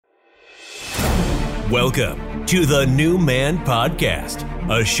Welcome to the New Man Podcast,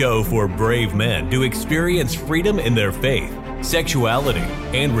 a show for brave men to experience freedom in their faith, sexuality,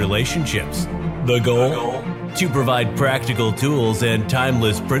 and relationships. The goal? To provide practical tools and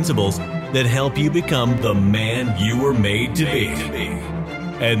timeless principles that help you become the man you were made to be.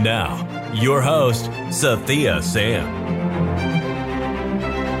 And now, your host, Sathya Sam.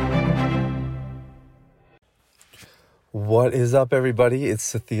 What is up, everybody?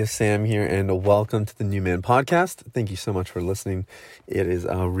 It's Sathya Sam here, and welcome to the New Man Podcast. Thank you so much for listening. It is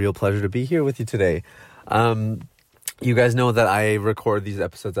a real pleasure to be here with you today. You guys know that I record these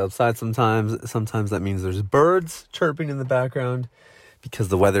episodes outside sometimes. Sometimes that means there's birds chirping in the background because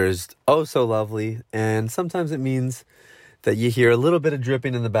the weather is oh so lovely. And sometimes it means that you hear a little bit of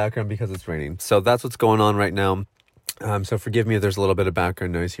dripping in the background because it's raining. So that's what's going on right now. So forgive me if there's a little bit of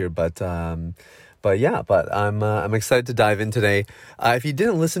background noise here, but I'm excited to dive in today. If you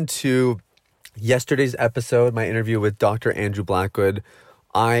didn't listen to yesterday's episode, my interview with Dr. Andrew Blackwood,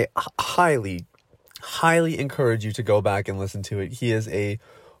 I highly encourage you to go back and listen to it. He is a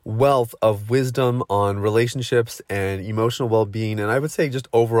wealth of wisdom on relationships and emotional well-being, and I would say just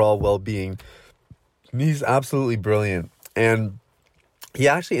overall well-being. He's absolutely brilliant. And he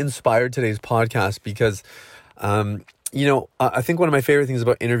actually inspired today's podcast because, I think one of my favorite things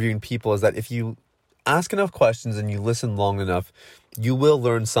about interviewing people is that if you ask enough questions and you listen long enough, you will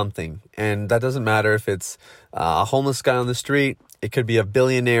learn something. And that doesn't matter if it's a homeless guy on the street, it could be a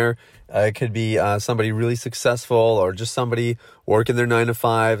billionaire, it could be somebody really successful, or just somebody working their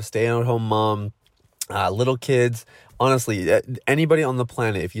 9-to-5, stay-at-home mom, little kids. Honestly, anybody on the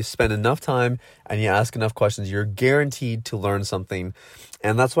planet, if you spend enough time and you ask enough questions, you're guaranteed to learn something.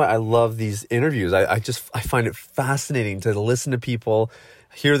 And that's why I love these interviews. I find it fascinating to listen to people,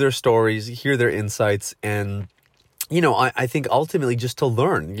 hear their stories, hear their insights, and I think ultimately just to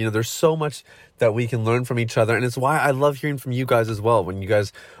learn. There's so much that we can learn from each other, and it's why I love hearing from you guys as well. When you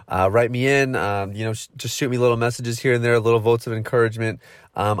guys write me in, just shoot me little messages here and there, little votes of encouragement.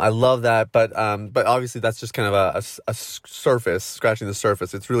 I love that, but obviously that's just kind of a surface, scratching the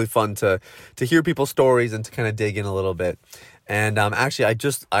surface. It's really fun to hear people's stories and to kind of dig in a little bit. And actually, I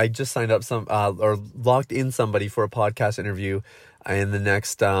just signed up or locked in somebody for a podcast interview in the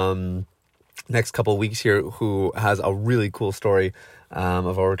next couple of weeks here, who has a really cool story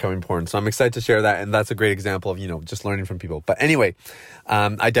of overcoming porn. So I'm excited to share that, and that's a great example of just learning from people. But anyway,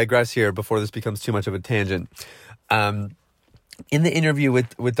 I digress here before this becomes too much of a tangent. In the interview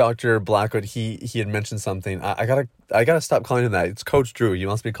with Dr. Blackwood, he had mentioned something. I gotta stop calling him that. It's Coach Drew. You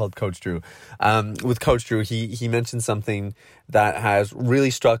must be called Coach Drew. With Coach Drew, he mentioned something that has really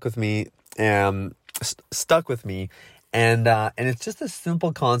stuck with me, and it's just a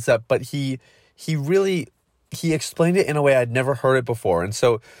simple concept, but he explained it in a way I'd never heard it before. And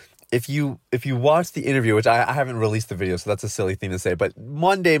so if you watch the interview, which I haven't released the video, so that's a silly thing to say, but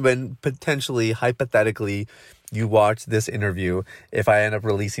one day when potentially, hypothetically, you watch this interview, if I end up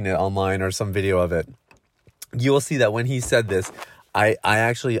releasing it online or some video of it, you will see that when he said this, I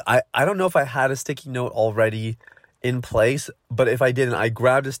don't know if I had a sticky note already in place, but if I didn't, I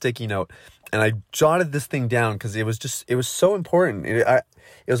grabbed a sticky note and I jotted this thing down because it was so important. It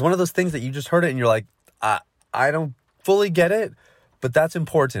was one of those things that you just heard it and you're like, I don't fully get it, but that's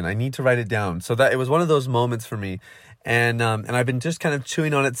important. I need to write it down. So that it was one of those moments for me. And I've been just kind of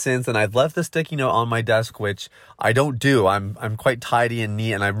chewing on it since, and I've left the sticky note on my desk, which I don't do. I'm quite tidy and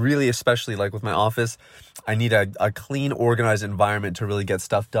neat, and I really, especially like with my office, I need a clean, organized environment to really get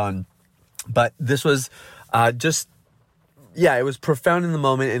stuff done. But this was it was profound in the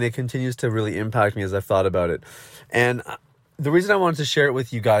moment, and it continues to really impact me as I've thought about it. And the reason I wanted to share it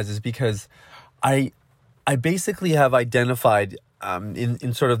with you guys is because I basically have identified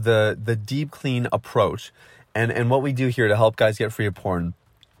in sort of the deep clean approach and what we do here to help guys get free of porn.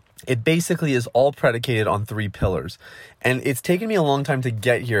 It basically is all predicated on 3 pillars. And it's taken me a long time to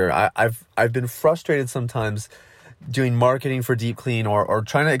get here. I've been frustrated sometimes doing marketing for deep clean or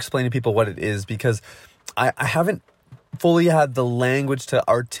trying to explain to people what it is, because I haven't fully had the language to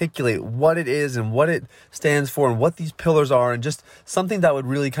articulate what it is and what it stands for and what these pillars are, and just something that would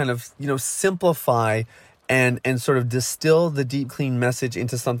really kind of, simplify and sort of distill the deep clean message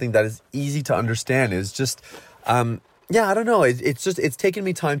into something that is easy to understand. Is just, I don't know. It's taken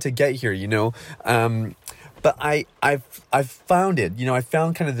me time to get here, but I've found it, I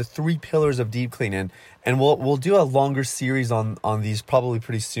found kind of the 3 pillars of deep clean, and we'll do a longer series on these probably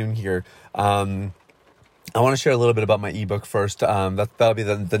pretty soon here. I want to share a little bit about my ebook first. That'll be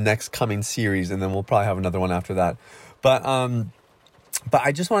the next coming series, and then we'll probably have another one after that. But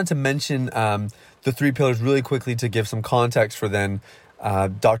I just wanted to mention the 3 pillars really quickly to give some context for then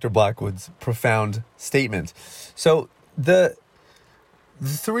Dr. Blackwood's profound statement. So the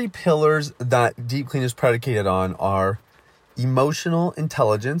three pillars that Deep Clean is predicated on are emotional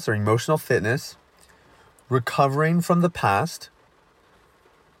intelligence or emotional fitness, recovering from the past,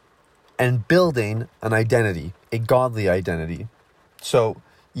 and building an identity, a godly identity. So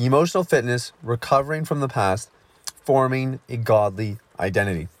emotional fitness, recovering from the past, forming a godly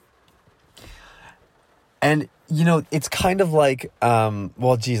identity. And, you know, it's kind of like, I'm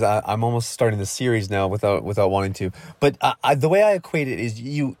almost starting the series now without wanting to. But the way I equate it is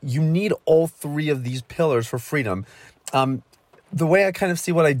you need all three of these pillars for freedom. The way I kind of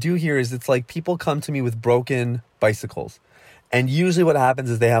see what I do here is it's like people come to me with broken bicycles. And usually what happens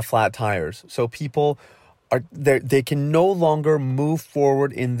is they have flat tires. So people they can no longer move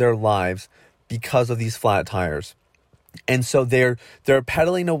forward in their lives because of these flat tires. And so they're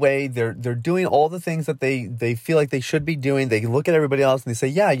pedaling away. They're doing all the things that they feel like they should be doing. They look at everybody else and they say,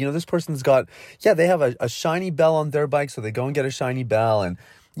 yeah, you know, this person's got, they have a shiny bell on their bike. So they go and get a shiny bell, and,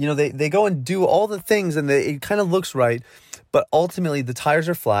 you know, they go and do all the things, and it kind of looks right. But ultimately the tires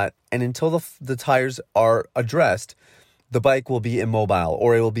are flat. And until the tires are addressed, the bike will be immobile,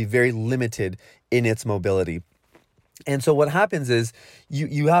 or it will be very limited in its mobility. And so what happens is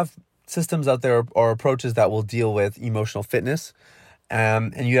you have systems out there or approaches that will deal with emotional fitness.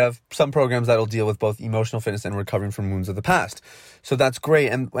 And you have some programs that will deal with both emotional fitness and recovering from wounds of the past. So that's great.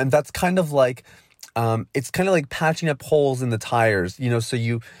 And that's kind of like, it's kind of like patching up holes in the tires, you know, so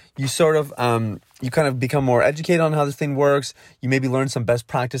you sort of, you kind of become more educated on how this thing works. You maybe learn some best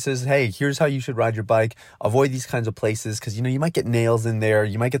practices. Hey, here's how you should ride your bike. Avoid these kinds of places, because, you know, you might get nails in there.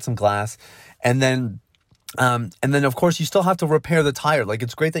 You might get some glass. And then of course you still have to repair the tire. Like,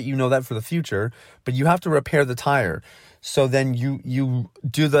 it's great that you know that for the future, but you have to repair the tire. So then you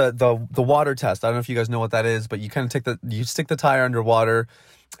do the water test. I don't know if you guys know what that is, but you kind of you stick the tire under water,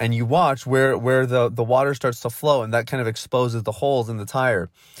 and you watch where the water starts to flow, and that kind of exposes the holes in the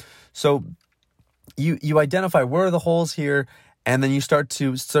tire. So you identify where are the holes here, and then you start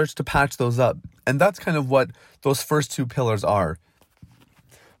to patch those up. And that's kind of what those first two pillars are.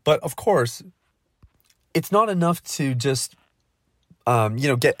 But of course, it's not enough to just,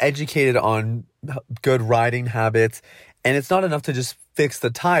 get educated on good riding habits. And it's not enough to just fix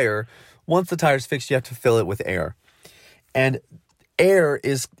the tire. Once the tire's fixed, you have to fill it with air. And air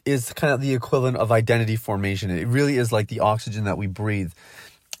is kind of the equivalent of identity formation. It really is like the oxygen that we breathe.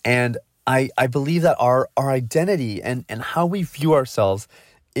 And I believe that our identity and how we view ourselves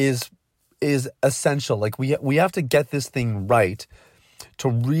is essential. Like we have to get this thing right to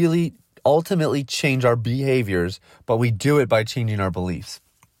really ultimately change our behaviors, but we do it by changing our beliefs.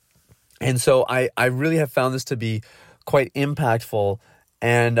 And so I really have found this to be quite impactful.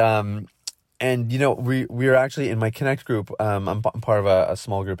 And you know, we're actually in my Connect group. I'm part of a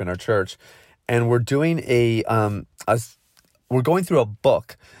small group in our church, and we're doing we're going through a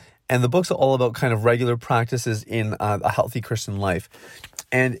book, and the book's all about kind of regular practices in a healthy Christian life.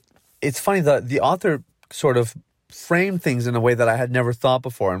 And it's funny that the author sort of framed things in a way that I had never thought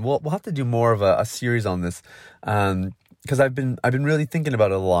before. And we'll have to do more of a series on this, because I've been really thinking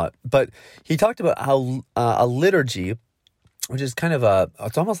about it a lot. But he talked about how a liturgy, which is kind of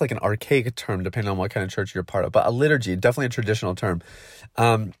it's almost like an archaic term depending on what kind of church you're a part of, but a liturgy, definitely a traditional term,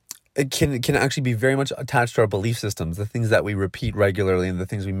 it can actually be very much attached to our belief systems, the things that we repeat regularly and the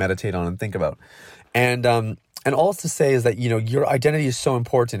things we meditate on and think about. And all to say is that, you know, your identity is so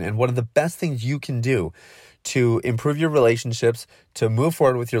important, and one of the best things you can do to improve your relationships, to move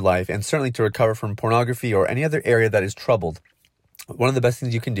forward with your life, and certainly to recover from pornography or any other area that is troubled, one of the best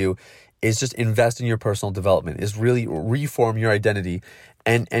things you can do is just invest in your personal development, is really reform your identity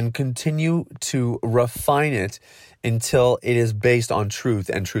and continue to refine it until it is based on truth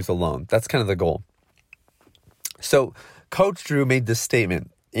and truth alone. That's kind of the goal. So Coach Drew made this statement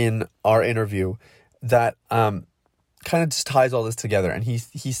in our interview that kind of just ties all this together. And he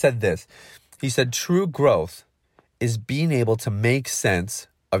said this. He said, true growth is being able to make sense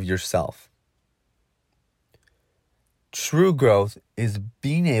of yourself. True growth is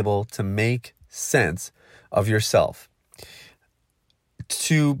being able to make sense of yourself.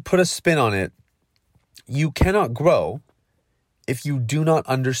 To put a spin on it, you cannot grow if you do not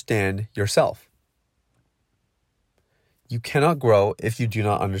understand yourself. You cannot grow if you do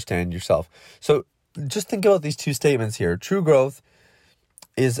not understand yourself. So just think about these two statements here. True growth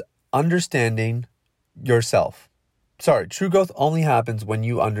is understanding yourself. True growth only happens when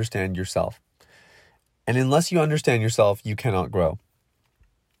you understand yourself. And unless you understand yourself, you cannot grow.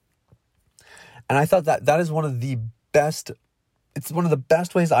 And I thought that is one of the best, it's one of the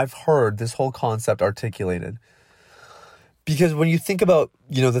best ways I've heard this whole concept articulated. Because when you think about,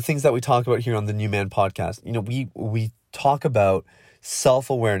 the things that we talk about here on the New Man podcast, we talk about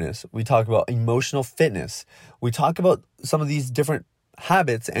self-awareness. We talk about emotional fitness. We talk about some of these different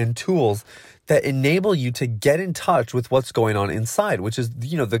habits and tools that enable you to get in touch with what's going on inside, which is,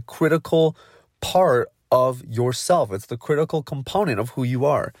 the critical part of yourself. It's the critical component of who you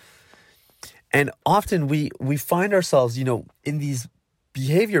are. And often we find ourselves, in these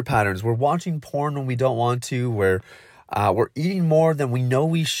behavior patterns. We're watching porn when we don't want to. We're eating more than we know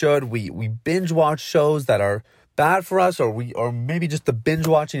we should. We binge watch shows that are bad for us, or maybe just the binge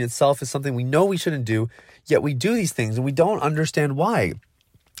watching itself is something we know we shouldn't do, yet we do these things and we don't understand why.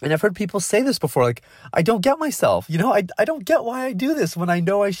 And I've heard people say this before, like, I don't get myself, I don't get why I do this when I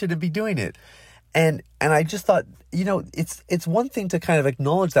know I shouldn't be doing it. And I just thought, it's one thing to kind of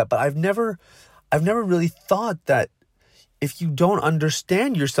acknowledge that, but I've never really thought that if you don't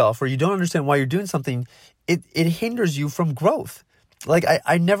understand yourself or you don't understand why you're doing something, it hinders you from growth. Like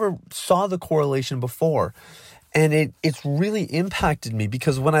I never saw the correlation before. And it's really impacted me,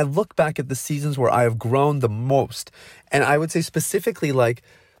 because when I look back at the seasons where I have grown the most, and I would say specifically like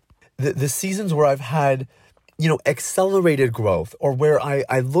the seasons where I've had, accelerated growth, or where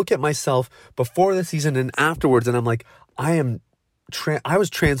I look at myself before the season and afterwards, and I'm like, I was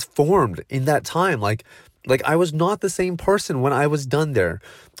transformed in that time. Like I was not the same person when I was done there.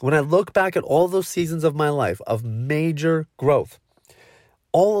 When I look back at all those seasons of my life of major growth,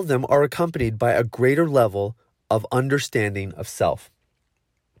 all of them are accompanied by a greater level of understanding of self.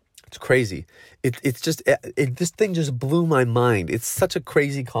 It's crazy. This thing just blew my mind. It's such a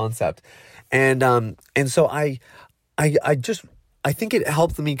crazy concept. And so I think it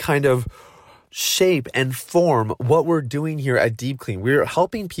helped me kind of shape and form what we're doing here at Deep Clean. We're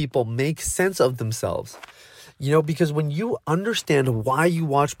helping people make sense of themselves. Because when you understand why you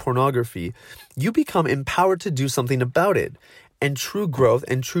watch pornography, you become empowered to do something about it. And true growth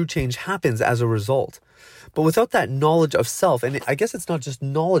and true change happens as a result. But without that knowledge of self, and I guess it's not just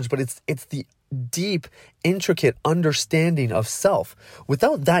knowledge, but it's the deep, intricate understanding of self.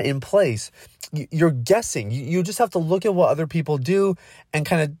 Without that in place, you're guessing. You just have to look at what other people do and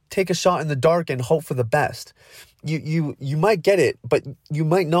kind of take a shot in the dark and hope for the best. You might get it, but you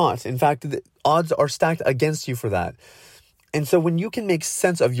might not. In fact, the odds are stacked against you for that. And so when you can make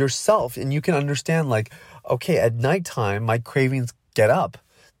sense of yourself and you can understand, like, okay, at nighttime, my cravings get up.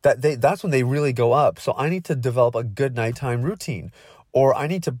 That's when they really go up. So I need to develop a good nighttime routine, or I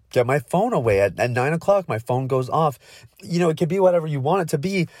need to get my phone away at 9 o'clock. My phone goes off. It could be whatever you want it to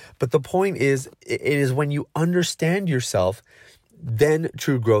be. But the point is, it is when you understand yourself, then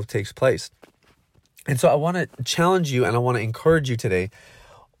true growth takes place. And so I want to challenge you and I want to encourage you today.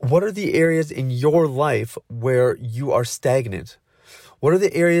 What are the areas in your life where you are stagnant? What are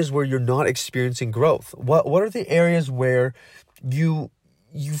the areas where you're not experiencing growth? What are the areas where you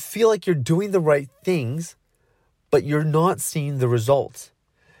feel like you're doing the right things, but you're not seeing the results?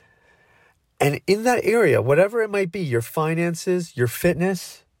 And in that area, whatever it might be, your finances, your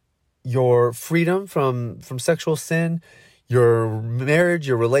fitness, your freedom from sexual sin, your marriage,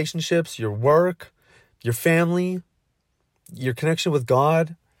 your relationships, your work, your family, your connection with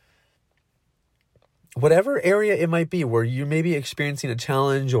God, whatever area it might be where you may be experiencing a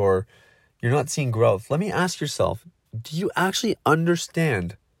challenge or you're not seeing growth, let me ask yourself, do you actually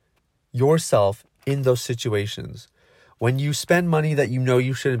understand yourself in those situations? When you spend money that you know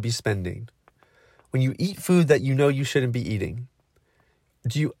you shouldn't be spending, when you eat food that you know you shouldn't be eating,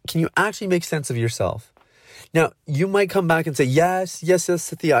 can you actually make sense of yourself? Now, you might come back and say, yes,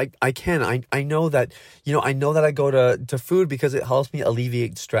 Cynthia, I can. I know that, I know that I go to food because it helps me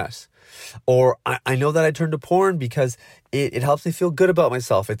alleviate stress. Or I know that I turn to porn because it helps me feel good about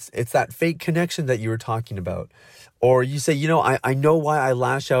myself. It's that fake connection that you were talking about. Or you say, I know why I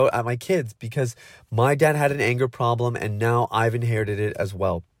lash out at my kids because my dad had an anger problem and now I've inherited it as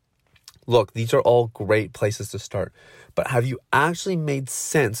well. Look, these are all great places to start. But have you actually made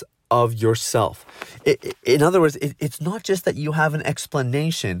sense of yourself? In other words, it's not just that you have an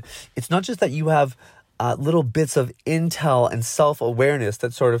explanation. It's not just that you have little bits of intel and self-awareness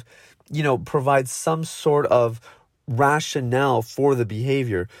that sort of, provides some sort of rationale for the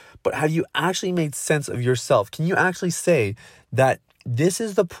behavior. But have you actually made sense of yourself? Can you actually say that this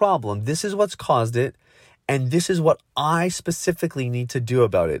is the problem, this is what's caused it, and this is what I specifically need to do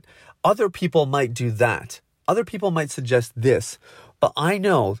about it? Other people might do that. Other people might suggest this. But I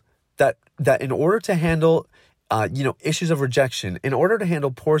know that in order to handle issues of rejection, in order to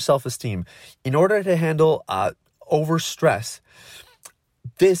handle poor self-esteem, in order to handle overstress,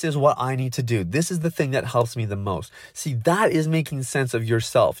 this is what I need to do. This is the thing that helps me the most. See, that is making sense of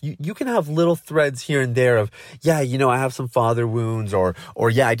yourself. You can have little threads here and there of, yeah, I have some father wounds, or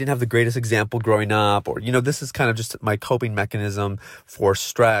yeah, I didn't have the greatest example growing up, or, this is kind of just my coping mechanism for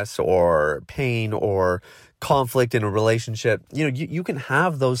stress or pain or conflict in a relationship. You can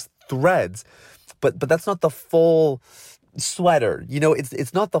have those threads, but that's not the full sweater.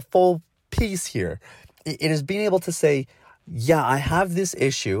 It's not the full piece here. It is being able to say, yeah, I have this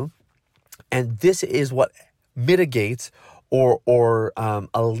issue, and this is what mitigates or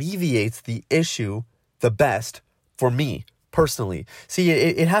alleviates the issue the best for me personally. See,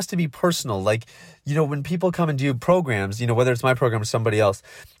 it has to be personal. Like, when people come and do programs, whether it's my program or somebody else,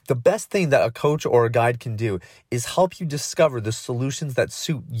 the best thing that a coach or a guide can do is help you discover the solutions that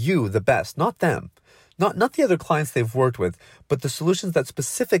suit you the best, not them, not the other clients they've worked with, but the solutions that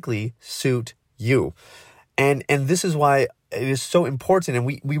specifically suit you. And this is why it is so important. And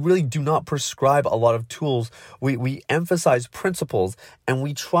we really do not prescribe a lot of tools. We emphasize principles, and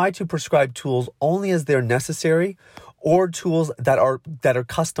we try to prescribe tools only as they're necessary, or tools that are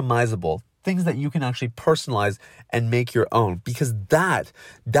customizable, things that you can actually personalize and make your own, because that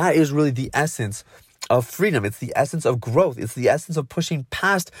is really the essence of freedom. It's the essence of growth. It's the essence of pushing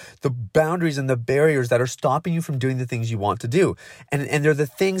past the boundaries and the barriers that are stopping you from doing the things you want to do. And they're the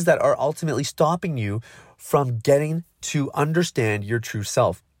things that are ultimately stopping you from getting to understand your true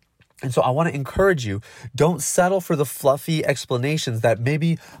self. And so I want to encourage you, don't settle for the fluffy explanations that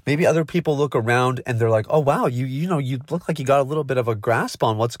maybe other people look around and they're like, oh, wow, you look like you got a little bit of a grasp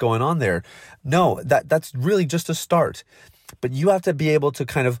on what's going on there. No, that's really just a start. But you have to be able to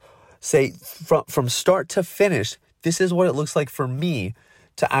kind of say from start to finish, this is what it looks like for me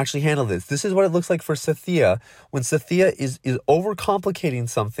to actually handle this. This is what it looks like for Sathya when Sathya is overcomplicating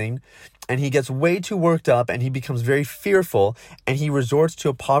something, and he gets way too worked up, and he becomes very fearful, and he resorts to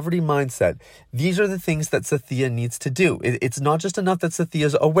a poverty mindset. These are the things that Sathya needs to do. It's not just enough that Sathya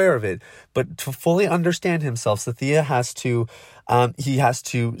is aware of it, but to fully understand himself, Sathya has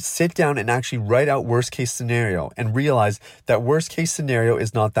to sit down and actually write out worst case scenario and realize that worst case scenario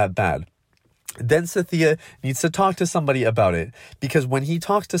is not that bad. Then Sathya needs to talk to somebody about it, because when he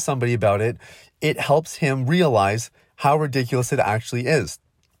talks to somebody about it, it helps him realize how ridiculous it actually is.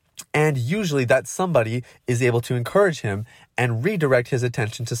 And usually that somebody is able to encourage him and redirect his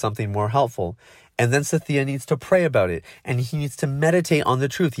attention to something more helpful. And then Sathya needs to pray about it, and he needs to meditate on the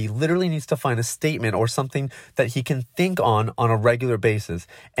truth. He literally needs to find a statement or something that he can think on a regular basis.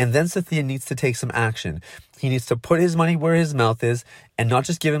 And then Sathya needs to take some action. He needs to put his money where his mouth is and not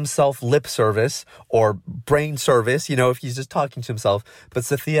just give himself lip service or brain service, if he's just talking to himself. But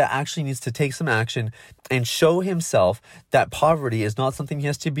Sathya actually needs to take some action and show himself that poverty is not something he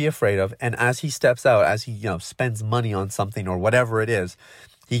has to be afraid of. And as he steps out, as he, spends money on something or whatever it is,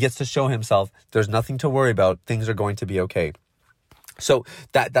 he gets to show himself there's nothing to worry about. Things are going to be okay. So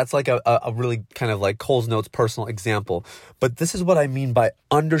that's like a really kind of like Coles Notes personal example. But this is what I mean by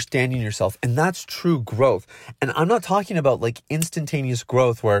understanding yourself. And that's true growth. And I'm not talking about like instantaneous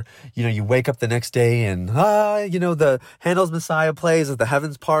growth where, you wake up the next day and, the Handel's Messiah plays as the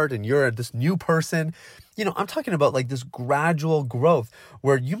heavens part and you're this new person. I'm talking about like this gradual growth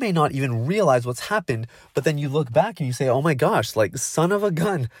where you may not even realize what's happened, but then you look back and you say, oh my gosh, like son of a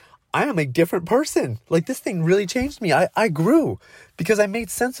gun, I am a different person. Like this thing really changed me. I grew because I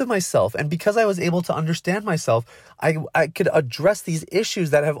made sense of myself. And because I was able to understand myself, I could address these issues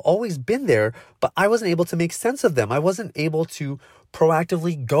that have always been there, but I wasn't able to make sense of them. I wasn't able to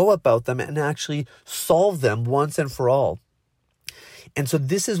proactively go about them and actually solve them once and for all. And so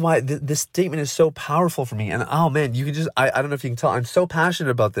this is why this statement is so powerful for me. And oh man, you can just, I don't know if you can tell, I'm so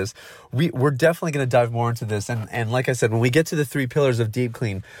passionate about this. We're definitely going to dive more into this. And like I said, when we get to the 3 pillars of Deep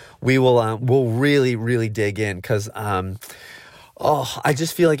Clean, we'll really, really dig in because, I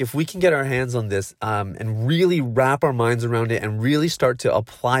just feel like if we can get our hands on this, and really wrap our minds around it and really start to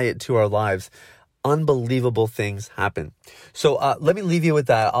apply it to our lives, unbelievable things happen. So, let me leave you with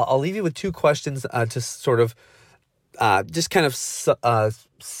that. I'll leave you with 2 questions, to sort of, just kind of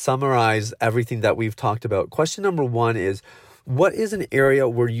summarize everything that we've talked about. Question number 1 is, what is an area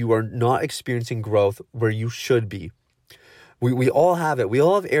where you are not experiencing growth where you should be? We all have it. We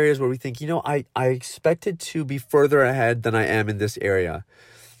all have areas where we think, I expected to be further ahead than I am in this area.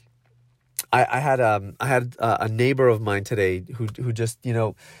 I had a neighbor of mine today who just,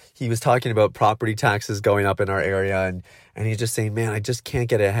 he was talking about property taxes going up in our area, and he's just saying, man, I just can't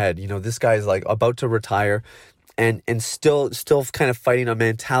get ahead. This guy's like about to retire. And still kind of fighting a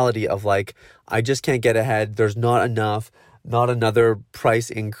mentality of like, I just can't get ahead. There's not enough, not another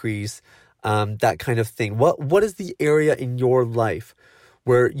price increase, that kind of thing. What is the area in your life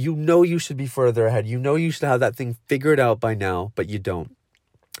where you know you should be further ahead. You know you should have that thing figured out by now, but you don't.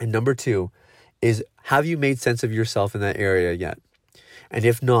 And number 2 is, have you made sense of yourself in that area yet? And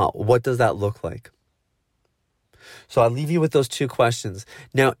if not, what does that look like? So I'll leave you with those 2 questions.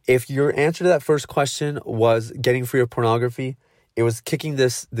 Now, if your answer to that first question was getting free of pornography, it was kicking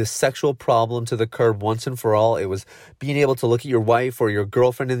this sexual problem to the curb once and for all. It was being able to look at your wife or your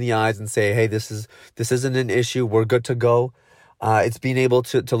girlfriend in the eyes and say, hey, this isn't an issue. We're good to go. It's being able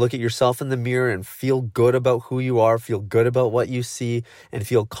to look at yourself in the mirror and feel good about who you are, feel good about what you see, and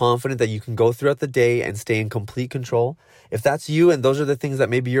feel confident that you can go throughout the day and stay in complete control. If that's you and those are the things that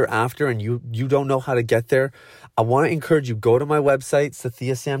maybe you're after and you don't know how to get there, I want to encourage you, go to my website,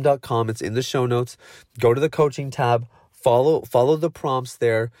 sathiasam.com. It's in the show notes. Go to the coaching tab, follow the prompts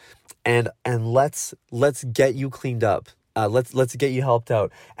there, and let's get you cleaned up. Let's get you helped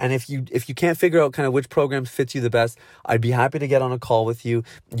out. And if you can't figure out kind of which program fits you the best, I'd be happy to get on a call with you.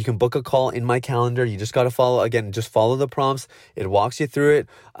 You can book a call in my calendar. You just got to follow the prompts. It walks you through it.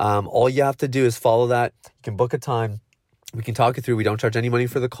 All you have to do is follow that. You can book a time. We can talk it through. We don't charge any money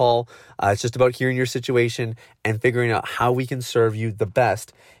for the call. It's just about hearing your situation and figuring out how we can serve you the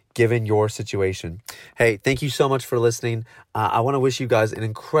best given your situation. Hey, thank you so much for listening. I want to wish you guys an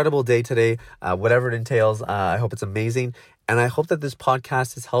incredible day today, whatever it entails. I hope it's amazing. And I hope that this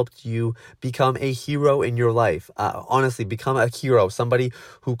podcast has helped you become a hero in your life. Honestly, become a hero, somebody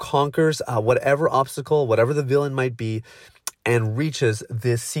who conquers whatever obstacle, whatever the villain might be, and reaches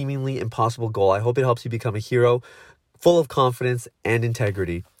this seemingly impossible goal. I hope it helps you become a hero full of confidence and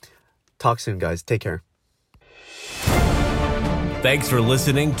integrity. Talk soon, guys. Take care. Thanks for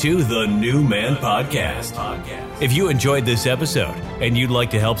listening to the New Man Podcast. If you enjoyed this episode and you'd like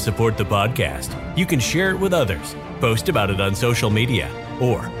to help support the podcast, you can share it with others, post about it on social media,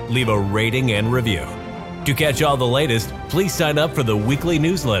 or leave a rating and review. To catch all the latest, please sign up for the weekly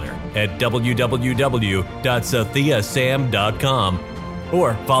newsletter at www.sathiasam.com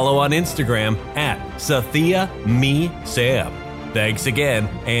or follow on Instagram at SathiaMeSam. Thanks again,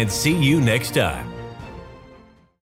 and see you next time.